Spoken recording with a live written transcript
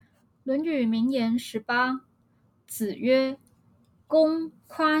论语名言18，子曰：公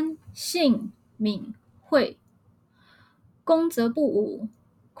宽信敏惠。公则不武，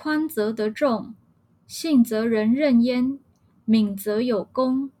宽则得众，信则人任焉，敏则有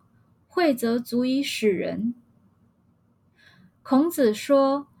功，惠则足以使人。孔子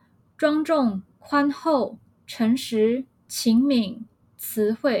说，庄重、宽厚、诚实、勤敏、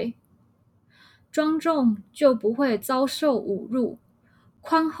慈惠。庄重就不会遭受侮辱，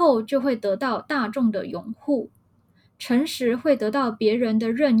宽厚就会得到大众的拥护，诚实会得到别人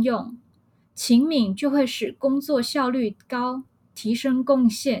的任用，勤敏就会使工作效率高，提升贡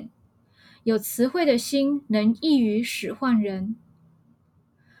献。有慈惠的心，能易于使唤人。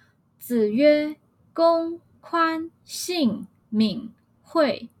子曰：公宽信敏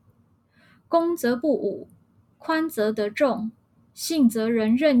惠。公则不武，宽则得众，信则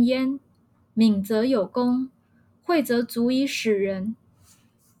人任焉，敏则有功，惠则足以使人。